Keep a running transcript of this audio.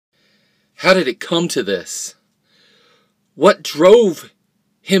How did it come to this? What drove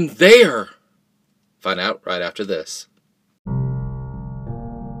him there? Find out right after this.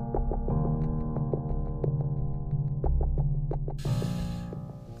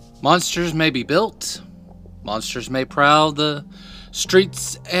 Monsters may be built. Monsters may prowl the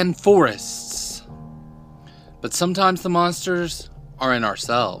streets and forests. But sometimes the monsters are in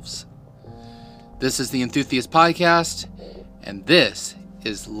ourselves. This is the Enthusiast Podcast, and this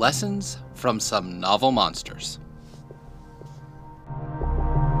is Lessons from Some Novel Monsters.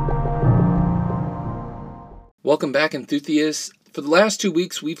 Welcome back, Enthusiasts. For the last 2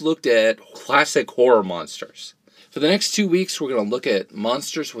 weeks, we've looked at classic horror monsters. For the next 2 weeks, we're going to look at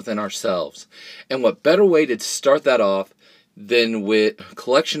monsters within ourselves. And what better way to start that off than with a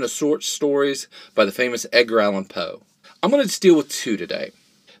collection of short stories by the famous Edgar Allan Poe. I'm going to deal with two today.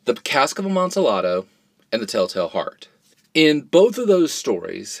 The Cask of Amontillado and the Telltale Heart. In both of those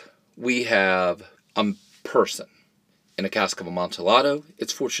stories, we have a person. In A Cask of Amontillado,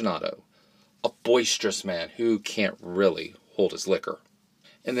 it's Fortunato, a boisterous man who can't really hold his liquor.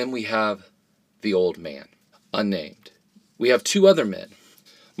 And then we have the old man, unnamed. We have two other men.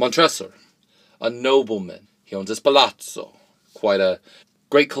 Montresor, a nobleman. He owns his palazzo, quite a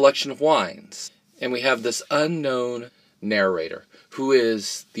great collection of wines. And we have this unknown narrator, who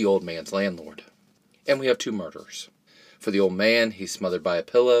is the old man's landlord. And we have two murderers. For the old man, he's smothered by a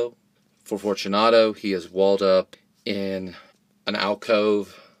pillow. For Fortunato, he is walled up in an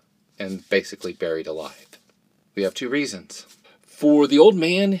alcove and basically buried alive. We have two reasons. For the old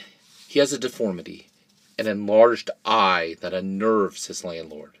man, he has a deformity, an enlarged eye that unnerves his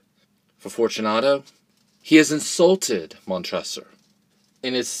landlord. For Fortunato, he has insulted Montresor,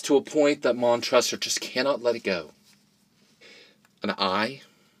 and it's to a point that Montresor just cannot let it go. An eye?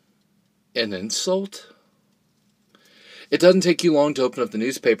 An insult? It doesn't take you long to open up the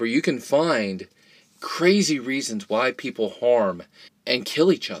newspaper. You can find crazy reasons why people harm and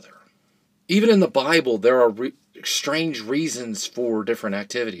kill each other. Even in the Bible, there are strange reasons for different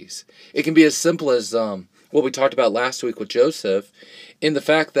activities. It can be as simple as what we talked about last week with Joseph, in the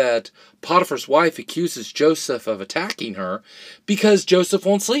fact that Potiphar's wife accuses Joseph of attacking her because Joseph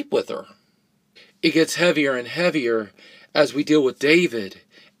won't sleep with her. It gets heavier and heavier as we deal with David,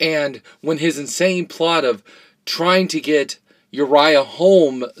 and when his insane plot of trying to get Uriah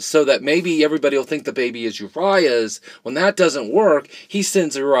home so that maybe everybody will think the baby is Uriah's, when that doesn't work, he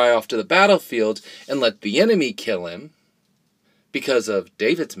sends Uriah off to the battlefield and let the enemy kill him because of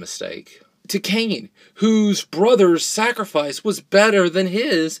David's mistake. To Cain, whose brother's sacrifice was better than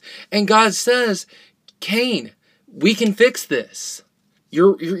his, and God says, Cain, we can fix this.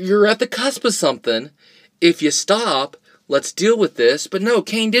 You're at the cusp of something. If you stop, let's deal with this. But no,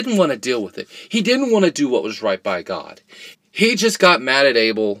 Cain didn't want to deal with it. He didn't want to do what was right by God. He just got mad at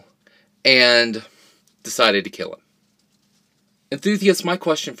Abel and decided to kill him. Enthusiasts, my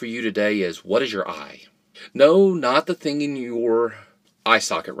question for you today is, what is your eye? No, not the thing in your eye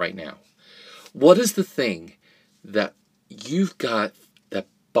socket right now. What is the thing that you've got that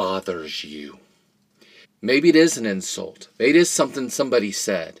bothers you? Maybe it is an insult. Maybe it is something somebody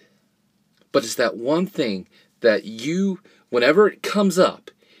said. But it's that one thing that you, whenever it comes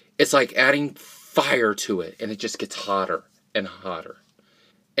up, it's like adding fire to it, and it just gets hotter and hotter.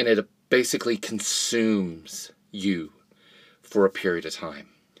 And it basically consumes you for a period of time.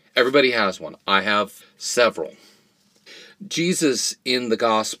 Everybody has one. I have several. Jesus in the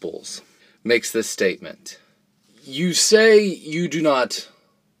Gospels makes this statement. You say you do not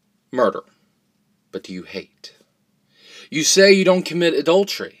murder, but do you hate? You say you don't commit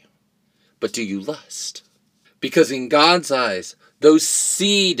adultery, but do you lust? Because in God's eyes, those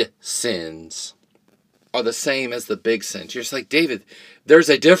seed sins are the same as the big sins. You're just like, David, there's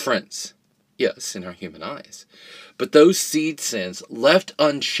a difference. Yes, in our human eyes. But those seed sins, left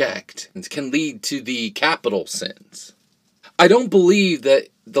unchecked, can lead to the capital sins. I don't believe that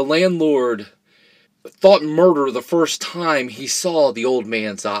the landlord thought murder the first time he saw the old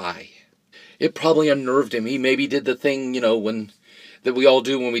man's eye. It probably unnerved him. He maybe did the thing, that we all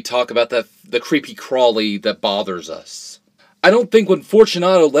do when we talk about the creepy crawly that bothers us. I don't think when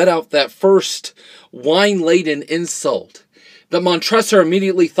Fortunato let out that first wine-laden insult, that Montresor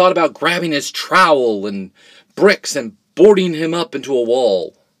immediately thought about grabbing his trowel and bricks and boarding him up into a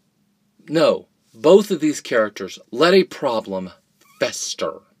wall. No, both of these characters let a problem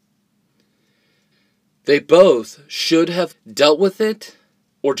fester. They both should have dealt with it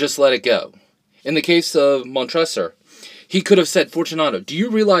or just let it go. In the case of Montresor, he could have said, Fortunato, do you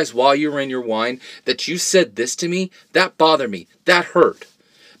realize while you were in your wine that you said this to me? That bothered me. That hurt.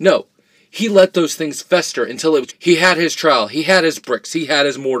 No, he let those things fester until he had his trowel, he had his bricks, he had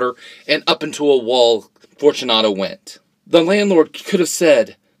his mortar, and up into a wall Fortunato went. The landlord could have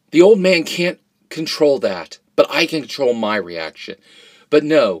said, the old man can't control that, but I can control my reaction. But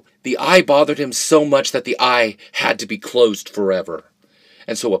no, the eye bothered him so much that the eye had to be closed forever.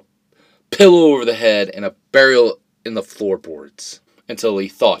 And so a pillow over the head and a burial in the floorboards, until he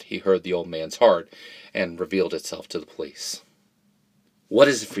thought he heard the old man's heart and revealed itself to the police. What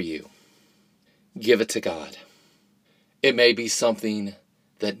is it for you? Give it to God. It may be something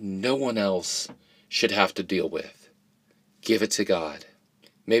that no one else should have to deal with. Give it to God.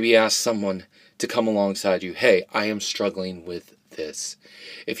 Maybe ask someone to come alongside you. Hey, I am struggling with this.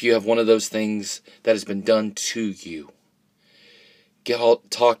 If you have one of those things that has been done to you,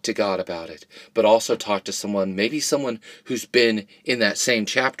 talk to God about it, but also talk to someone, maybe someone who's been in that same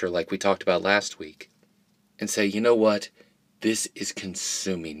chapter like we talked about last week, and say, you know what? This is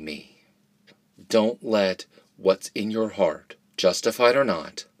consuming me. Don't let what's in your heart, justified or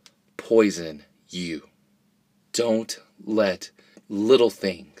not, poison you. Don't let little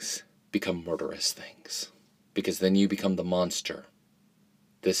things become murderous things, because then you become the monster.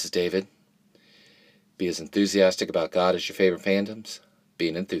 This is David. Be as enthusiastic about God as your favorite fandoms. Be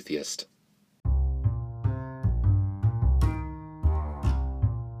an enthusiast.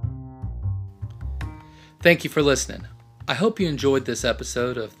 Thank you for listening. I hope you enjoyed this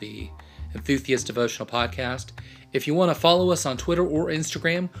episode of the Enthusiast Devotional Podcast. If you want to follow us on Twitter or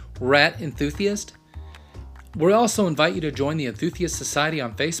Instagram, we're at Enthusiast. We also invite you to join the Enthusiast Society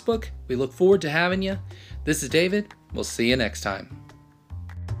on Facebook. We look forward to having you. This is David. We'll see you next time.